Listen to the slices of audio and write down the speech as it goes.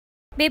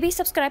Baby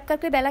subscribe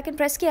करके bell icon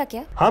press किया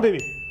क्या? हाँ बेबी,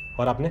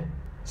 और आपने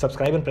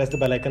subscribe and press the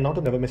bell icon now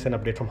to never miss an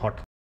update from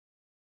hot.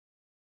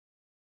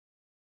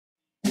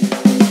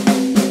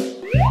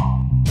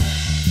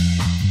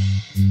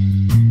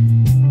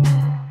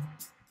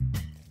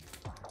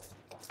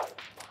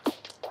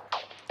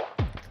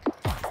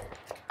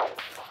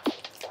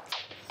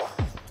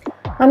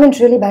 I'm in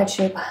really bad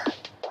shape.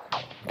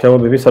 क्या हुआ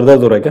baby, sir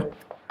दर्द हो रहा है क्या?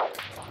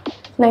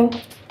 नहीं।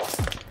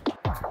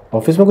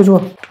 ऑफिस में कुछ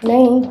हुआ?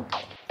 नहीं।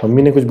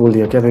 मम्मी ने कुछ बोल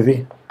दिया क्या बेबी?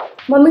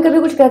 मम्मी कभी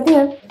कुछ कहती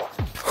है?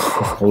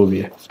 वो भी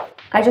है।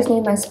 I just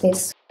need my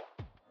space.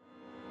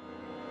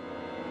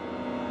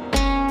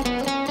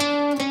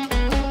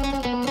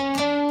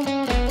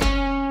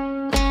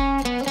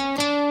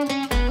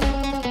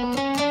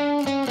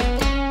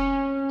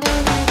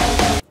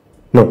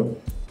 No.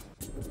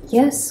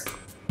 Yes.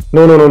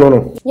 No.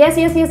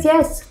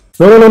 Yes.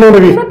 No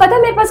baby. तुम्हें पता है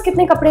मेरे पास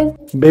कितने कपड़े हैं?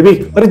 बेबी,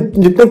 अरे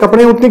जितने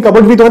कपड़े हैं उतनी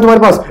कबर्ड भी तो है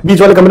तुम्हारे पास।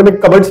 बीच वाले कमरे में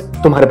कबर्ड्स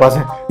तुम्हारे पास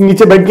है,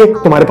 नीचे बेड के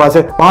तुम्हारे पास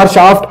है, बाहर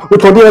शाफ्ट, वो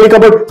छोटी वाली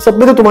कबर्ड, सब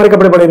में तो तुम्हारे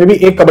कपड़े पड़े हैं। बेबी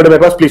एक कबर्ड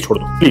मेरे पास प्लीज छोड़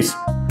दो, प्लीज।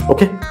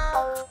 ओके?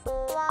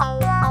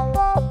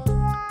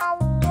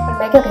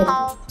 मैं क्या कह रही हूँ,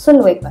 सुन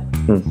लो एक बार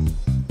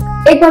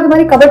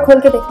तुम्हारी कबर्ड खोल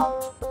के देखो,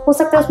 हो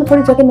सकता है उसमें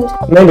थोड़ी जगह मिल जाए।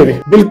 नहीं बेबी,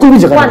 बिल्कुल भी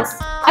जगह नहीं।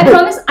 I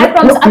promise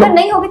अगर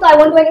नहीं होगी तो I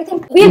won't do anything.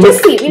 We'll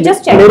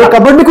just check. मेरे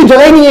कबर्ड में कुछ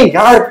जगह ही नहीं है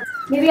यार।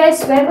 Maybe I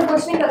swear मैं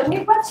कुछ नहीं करूंगी,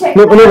 पर check।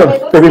 No,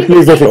 बेबी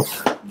प्लीज देख लो।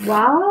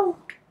 वाओ,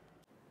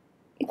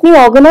 इतनी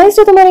ऑर्गेनाइज्ड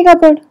है तुम्हारी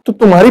कबर्ड। तो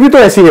तुम्हारी भी तो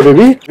ऐसी है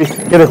बेबी,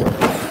 ये देखो।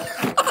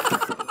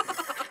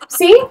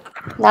 See,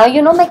 now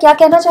you know मैं क्या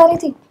कहना चाह रही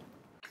थी।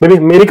 बेबी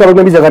मेरी कबर्ड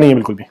में भी जगह नहीं है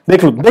बिल्कुल भी,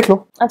 देख लो।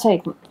 अच्छा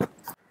एक मिनट,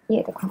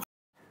 ये देखो।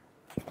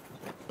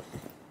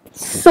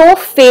 So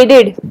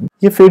faded।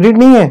 ये फेडेड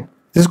नहीं है,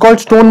 this is called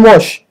stone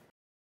wash.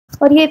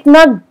 और ये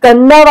इतना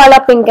गंदा वाला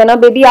पिंक है ना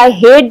baby, I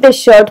hate this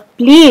shirt,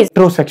 please.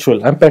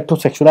 पेट्रोसेक्सुअल, I am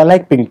पेट्रोसेक्सुअल, I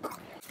like pink.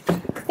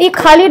 ये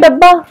खाली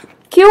डब्बा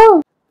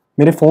क्यों?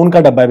 मेरे फोन का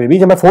डब्बा है बेबी,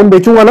 जब मैं फोन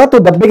बेचूंगा ना तो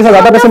डब्बे के साथ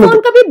ज्यादा पैसे मिलते।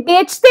 फोन कभी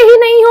बेचते ही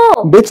नहीं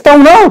हो। बेचता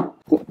हूं ना।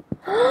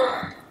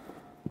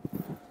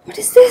 What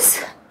is this?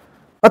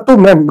 तो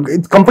मैं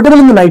कंफर्टेबल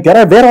इन द नाइट यार,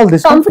 आई where all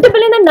this.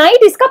 Comfortable in the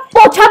night, इसका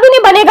पोछा भी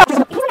नहीं बनेगा।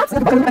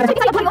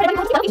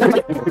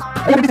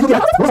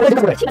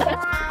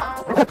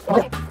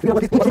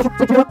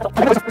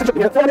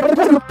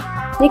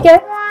 ठीक है,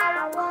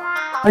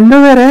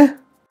 अंडरवेयर है।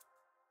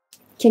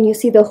 Can you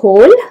see the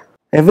hole?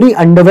 Every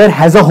underwear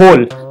has a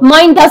hole.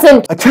 Mine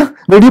doesn't. अच्छा,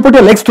 where do you put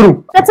your legs through?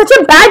 That's such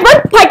a bad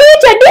one. फटी हुई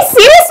चड्डी,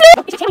 seriously?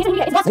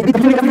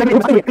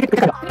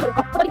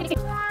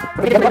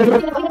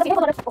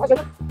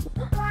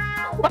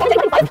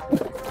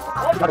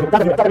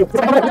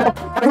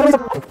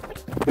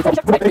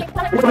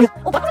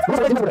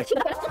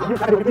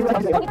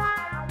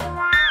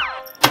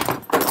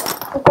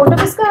 फोटो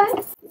किसका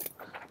है?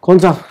 कौन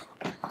सा?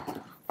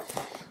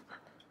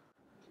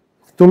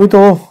 तुम ही तो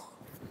हो।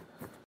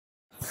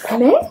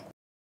 मैं?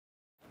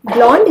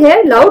 Blonde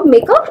hair, loud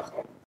makeup?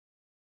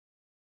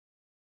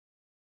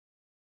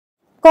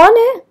 कौन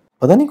है?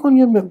 पता नहीं कौन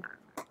है।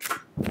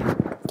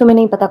 तुम्हें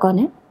नहीं पता कौन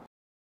है?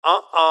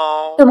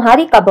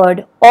 तुम्हारी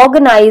cupboard,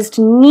 organised,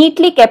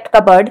 neatly kept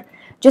cupboard,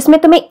 जिसमें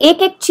तुम्हें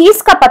एक एक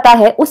चीज का पता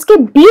है, उसके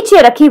बीच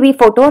ये रखी हुई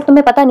फोटो और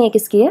तुम्हें पता नहीं है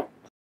किसकी है।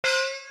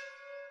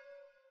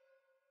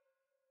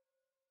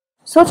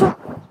 सोचो,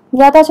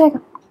 याद आ जाएगा।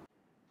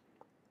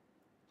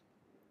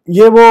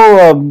 ये वो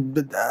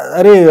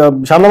अरे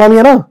श्यामला मामी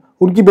है ना,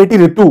 उनकी बेटी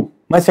रितु,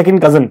 माय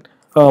सेकंड कजन,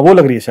 वो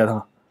लग रही है शायद।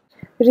 हाँ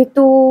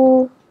रितु,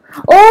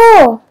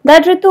 ओह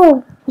दैट रितु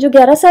जो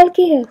 11 साल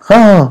की है।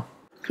 हाँ।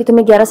 ये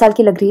तुम्हें 11 साल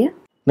की लग रही है?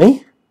 नहीं,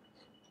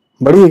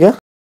 बड़ी है क्या?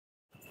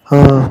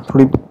 हाँ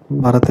थोड़ी,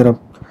 12, 13,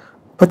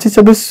 25,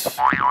 26,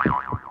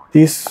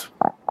 30।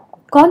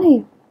 कौन है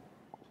ये?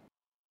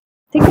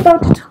 Think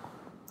about it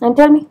and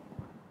tell me.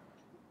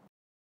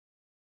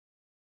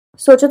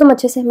 सोचो तुम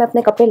अच्छे से, मैं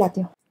अपने कपड़े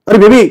लाती हूँ। अरे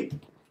बेबी,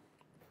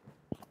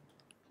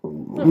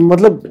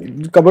 मतलब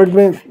कबर्ड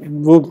में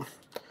वो,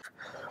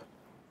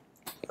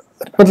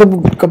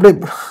 मतलब कपड़े,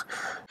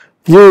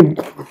 ये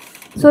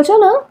सोचो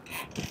ना।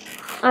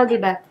 I'll be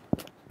back.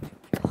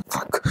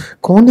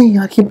 कौन है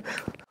यार ये?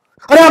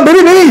 अरे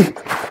बेबी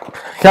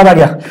क्या आ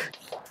गया?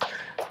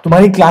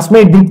 तुम्हारी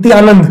क्लासमेट दीप्ति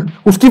आनंद,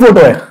 उसकी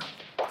फोटो है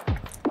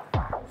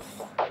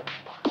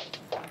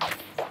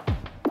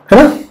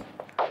ना?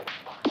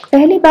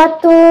 पहली बात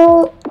तो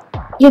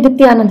ये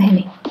दीप्ति आनंद है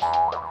नहीं।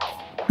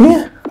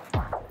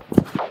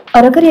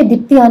 और अगर ये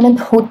दीप्ति आनंद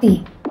होती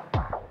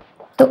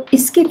तो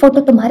इसकी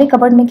फोटो तुम्हारे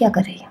कबर्ड में क्या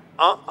कर रही है?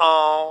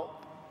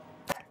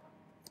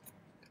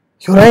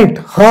 You're right.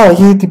 हाँ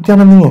ये दीप्ति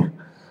आनंद नहीं है।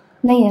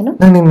 नहीं है ना?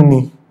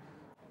 नहीं।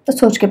 तो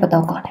सोच के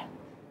बताओ कौन है?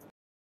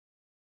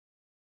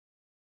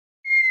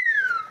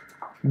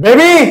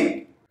 बेबी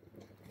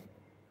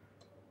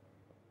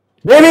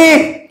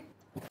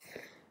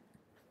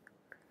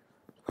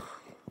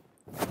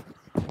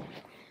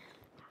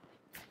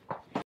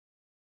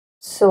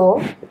सो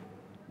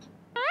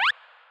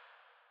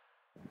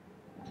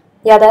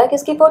याद आया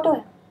किसकी फोटो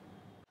है?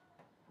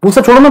 वो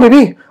सब छोड़ो ना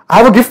baby, I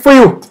have a gift for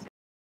you.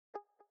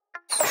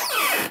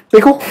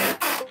 देखो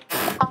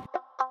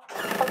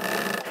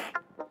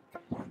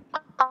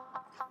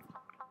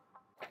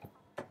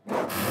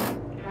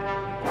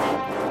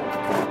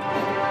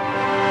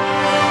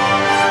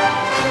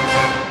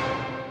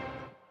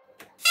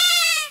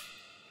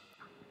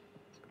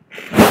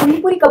तुमने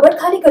पूरी कबर्ड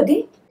खाली कर दी।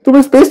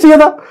 तुम्हें स्पेस चाहिए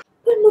था।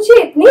 पर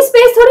मुझे इतनी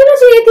स्पेस थोड़ी ना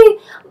चाहिए थी।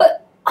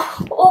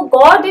 ओह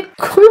गॉड, इट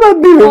कोई बात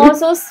नहीं वाज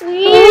सो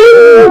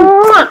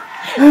स्वीट।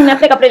 मैं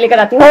अपने कपड़े लेकर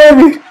आती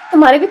हूँ।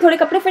 तुम्हारे भी थोड़े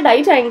कपड़े फिट आ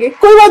ही जाएंगे।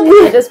 कोई बात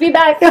नहीं, जस्ट बी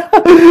बैक।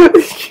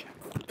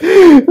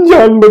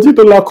 जान बची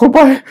तो लाखों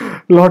पाए,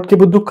 लौट के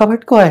बुद्धू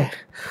कबट को आए।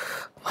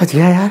 बच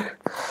गया यार।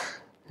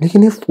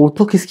 लेकिन ये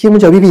फोटो किसकी है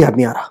मुझे अभी भी याद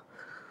नहीं आ रहा।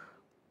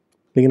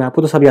 लेकिन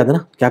आपको तो सब याद है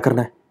ना क्या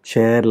करना है।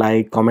 शेयर,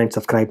 लाइक, कमेंट,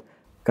 सब्सक्राइब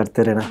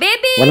करते रहना।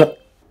 बेबी, मतलब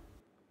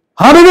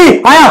हाँ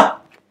बेबी आया।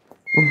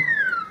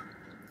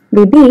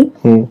 बेबी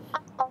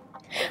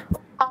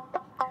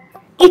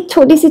एक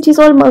छोटी सी चीज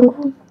और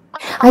मांगू।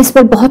 इस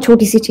पर बहुत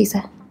छोटी सी चीज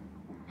है।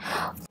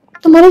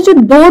 तुम्हारे जो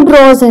 2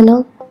 ड्रॉर्स है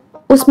ना,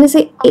 उसमें से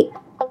एक।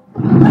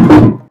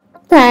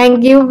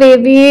 Thank you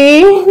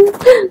baby.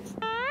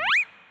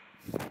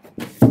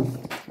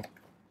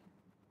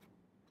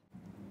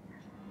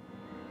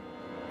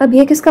 अब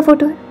ये किसका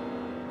फोटो है?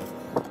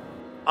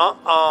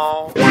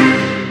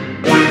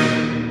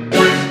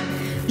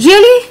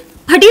 रियली?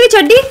 फटी हुई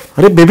चड्डी?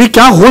 अरे बेबी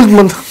क्या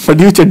होल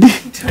फटी हुई चड्डी,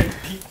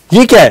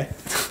 ये क्या है?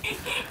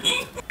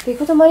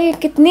 देखो तुम्हारी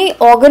कितनी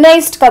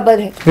ऑर्गेनाइज्ड कबर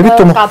है। बेबी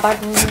तुम cover.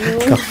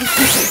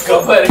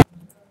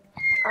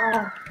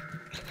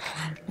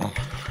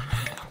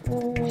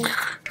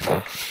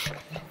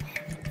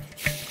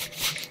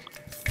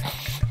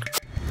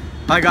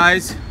 Hi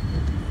guys,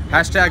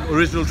 hashtag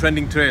original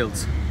trending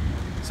trails.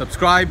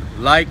 Subscribe,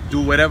 like, do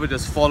whatever,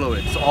 just follow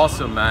it. It's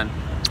awesome, man.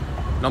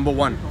 Number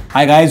 1.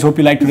 Hi guys, hope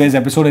you liked today's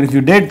episode and if you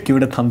did, give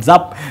it a thumbs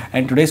up.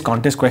 And today's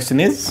contest question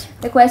is?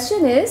 The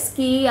question is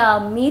कि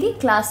मेरी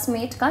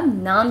classmate का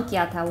नाम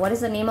क्या था? What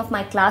is the name of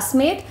my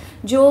classmate?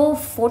 जो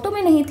photo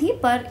में नहीं थी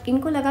पर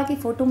इनको लगा कि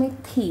फोटो में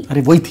थी।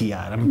 अरे वही थी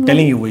यार, I'm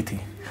telling you वही थी।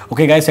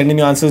 Okay guys, send in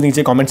your answers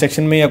नीचे comment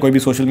section में या कोई भी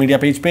social media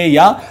page पे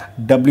या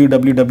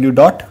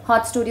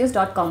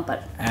www.hottstudios.com पर।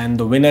 And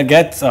the winner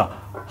gets a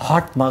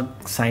hot mug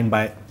signed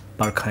by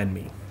Barkha and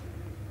me.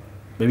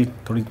 Baby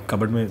थोड़ी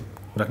कबर्ड में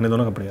रखने दो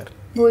ना कपड़े यार।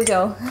 भूल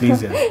जाओ।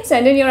 Please यार।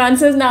 Send in your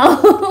answers now.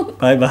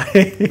 Bye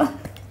bye.